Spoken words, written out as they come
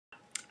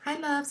Hi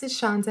loves, it's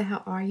Shanda.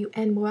 How are you?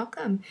 And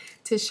welcome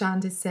to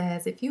Shanda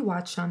Says. If you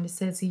watch Shanda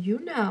Says, you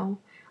know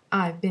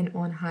I've been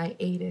on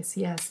hiatus.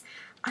 Yes,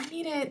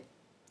 I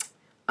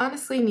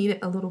honestly needed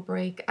a little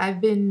break. I've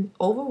been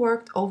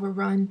overworked,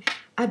 overrun.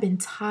 I've been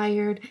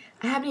tired.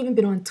 I haven't even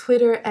been on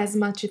Twitter as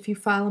much. If you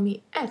follow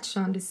me at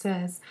Shanda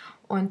Says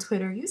on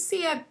Twitter, you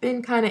see I've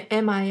been kind of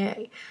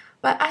MIA.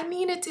 But I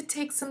needed to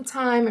take some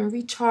time and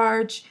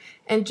recharge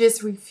and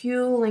just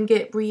refuel and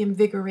get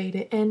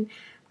reinvigorated. And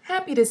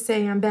happy to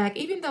say I'm back.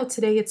 Even though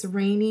today it's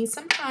rainy,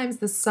 sometimes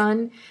the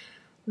sun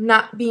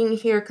not being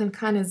here can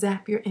kind of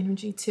zap your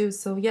energy too.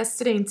 So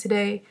yesterday and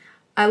today,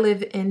 I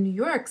live in New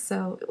York,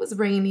 so it was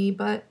rainy,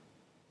 but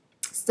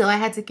still I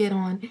had to get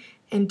on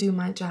and do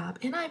my job.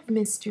 And I've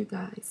missed you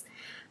guys.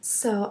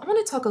 So I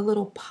want to talk a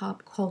little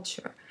pop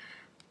culture.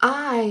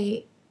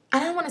 I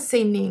don't want to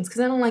say names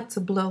because I don't like to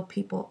blow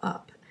people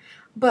up.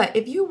 But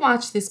if you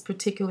watch this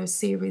particular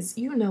series,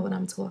 you know what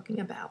I'm talking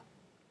about.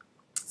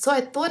 So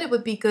I thought it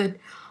would be good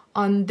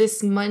on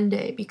this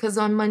Monday because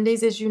on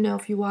Mondays, as you know,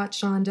 if you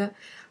watch Shonda,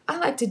 I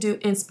like to do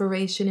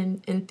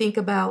inspiration and think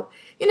about,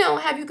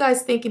 have you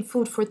guys thinking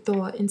food for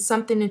thought and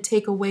something to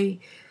take away,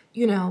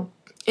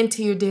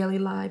 into your daily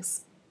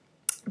lives.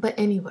 But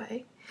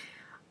anyway,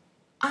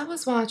 I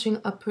was watching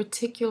a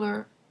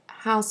particular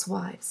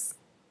Housewives,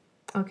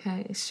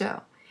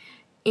 show.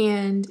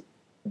 And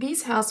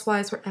these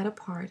housewives were at a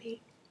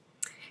party.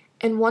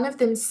 And one of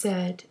them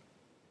said,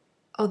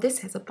 "Oh, this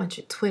has a bunch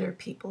of Twitter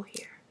people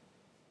here.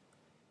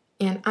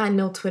 And I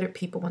know Twitter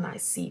people when I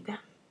see them."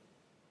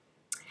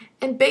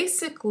 And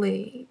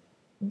basically,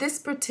 this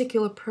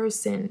particular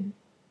person,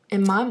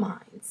 in my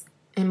minds,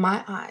 in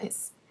my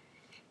eyes,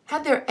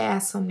 had their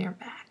ass on their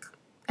back,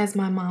 as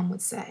my mom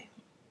would say.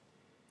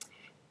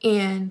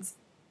 And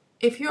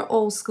if you're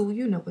old school,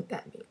 you know what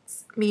that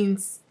means. It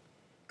means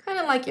kind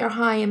of like you're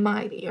high and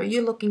mighty, or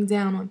you're looking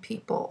down on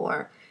people,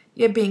 or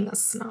you're being a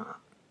snob.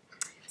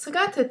 So I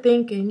got to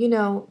thinking,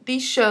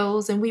 these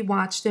shows, and we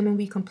watch them and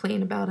we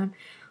complain about them,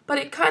 but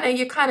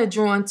you're kind of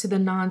drawn to the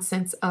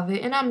nonsense of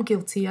it, and I'm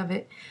guilty of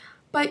it.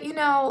 But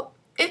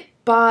it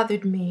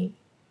bothered me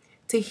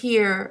to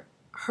hear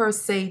her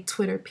say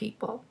Twitter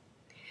people,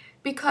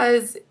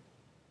 because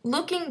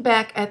looking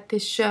back at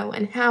this show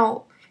and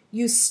how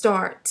you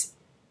start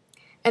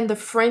and the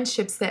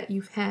friendships that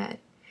you've had,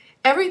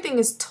 everything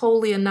is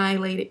totally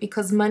annihilated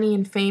because money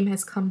and fame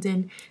has come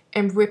in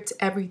and ripped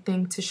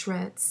everything to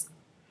shreds.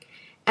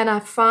 And I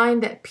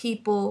find that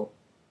people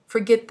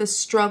forget the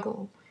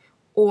struggle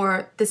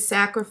or the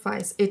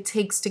sacrifice it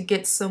takes to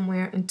get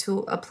somewhere into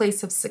a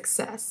place of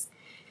success.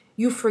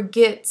 You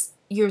forget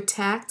your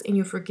tact and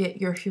you forget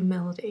your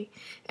humility.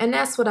 And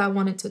that's what I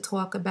wanted to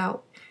talk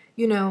about.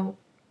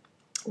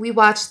 We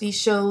watch these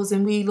shows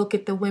and we look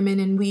at the women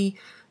and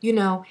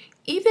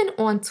even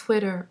on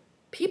Twitter,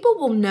 people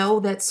will know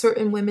that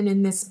certain women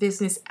in this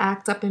business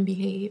act up and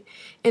behave.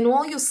 And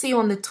all you'll see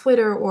on the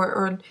Twitter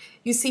or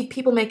you see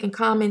people making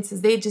comments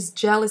is they just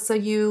jealous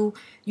of you.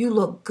 You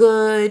look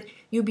good.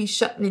 You be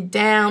shutting it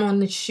down on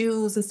the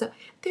shoes and stuff.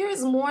 There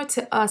is more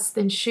to us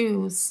than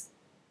shoes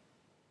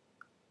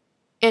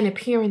and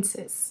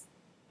appearances.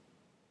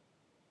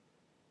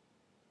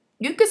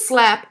 You could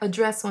slap a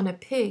dress on a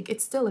pig.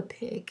 It's still a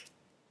pig.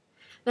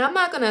 Now,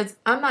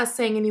 I'm not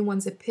saying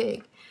anyone's a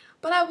pig,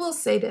 but I will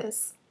say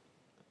this.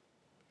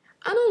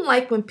 I don't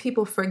like when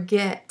people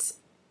forget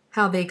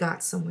how they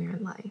got somewhere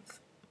in life.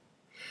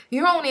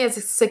 You're only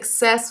as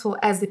successful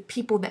as the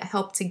people that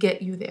helped to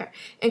get you there.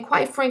 And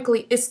quite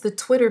frankly, it's the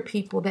Twitter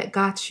people that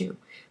got you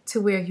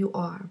to where you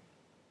are.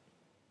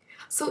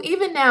 So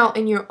even now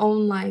in your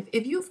own life,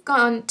 if you've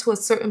gone to a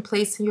certain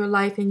place in your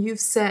life and you've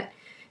set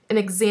an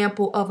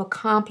example of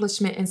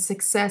accomplishment and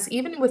success,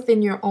 even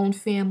within your own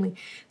family,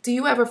 do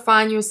you ever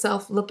find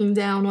yourself looking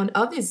down on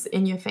others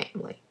in your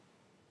family?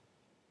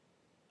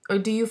 Or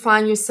do you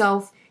find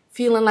yourself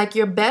feeling like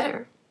you're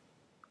better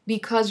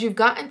because you've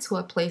gotten to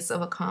a place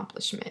of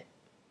accomplishment?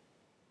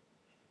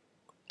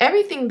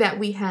 Everything that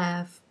we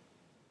have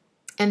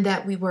and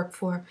that we work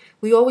for,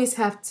 we always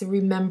have to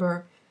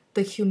remember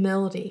the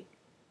humility,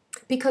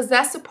 because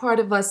that's the part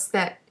of us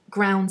that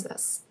grounds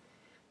us.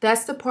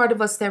 That's the part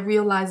of us that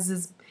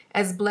realizes,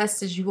 as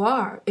blessed as you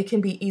are, it can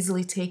be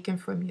easily taken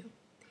from you.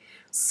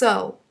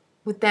 So,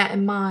 with that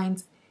in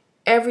mind,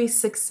 every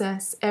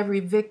success,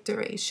 every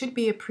victory should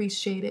be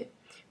appreciated,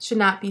 should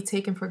not be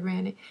taken for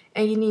granted.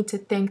 And you need to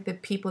thank the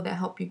people that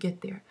help you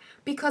get there.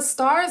 Because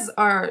stars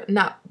are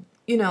not,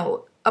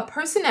 a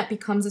person that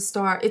becomes a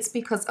star, it's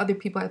because other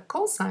people have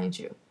co-signed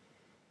you.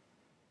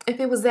 If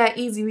it was that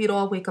easy, we'd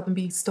all wake up and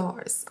be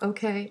stars,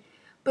 okay?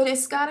 But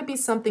it's got to be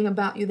something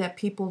about you that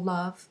people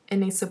love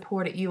and they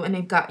supported you and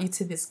they've got you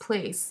to this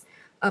place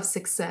of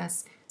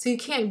success. So you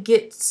can't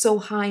get so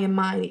high and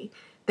mighty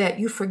that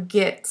you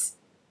forget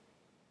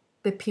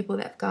the people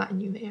that have gotten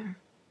you there.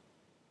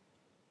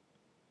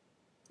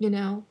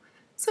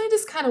 So I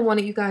just kind of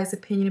wanted you guys'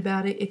 opinion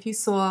about it, if you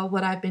saw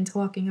what I've been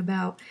talking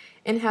about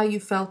and how you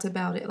felt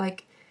about it.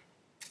 Like,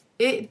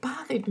 it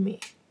bothered me.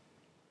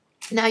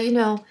 Now,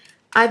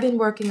 I've been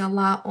working a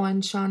lot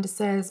on Shanda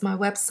Says. My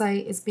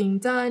website is being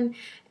done,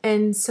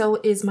 and so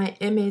is my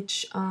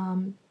image.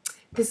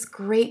 This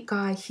great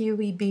guy,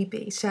 Huey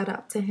BB, shout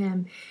out to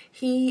him.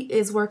 He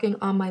is working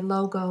on my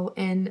logo,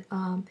 and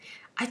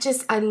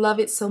I love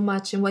it so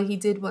much. And what he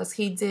did was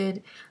he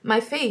did my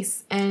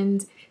face,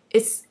 and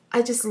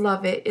I just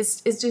love it.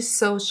 It's just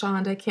so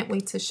Shanda. I can't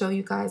wait to show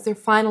you guys. They're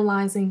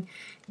finalizing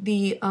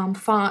the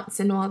fonts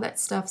and all that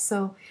stuff.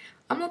 So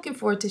I'm looking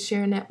forward to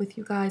sharing that with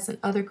you guys and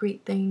other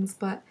great things.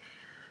 But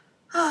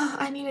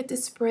I needed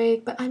this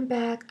break, but I'm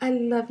back. I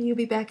love you.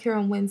 Be back here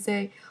on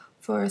Wednesday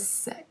for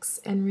sex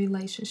and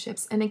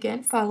relationships. And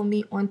again, follow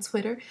me on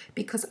Twitter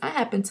because I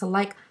happen to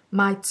like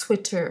my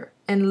Twitter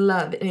and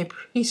love and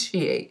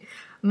appreciate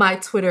my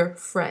Twitter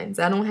friends.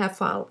 I don't have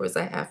followers,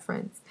 I have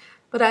friends.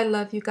 But I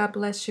love you. God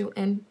bless you.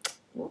 And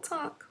we'll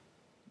talk.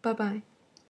 Bye-bye.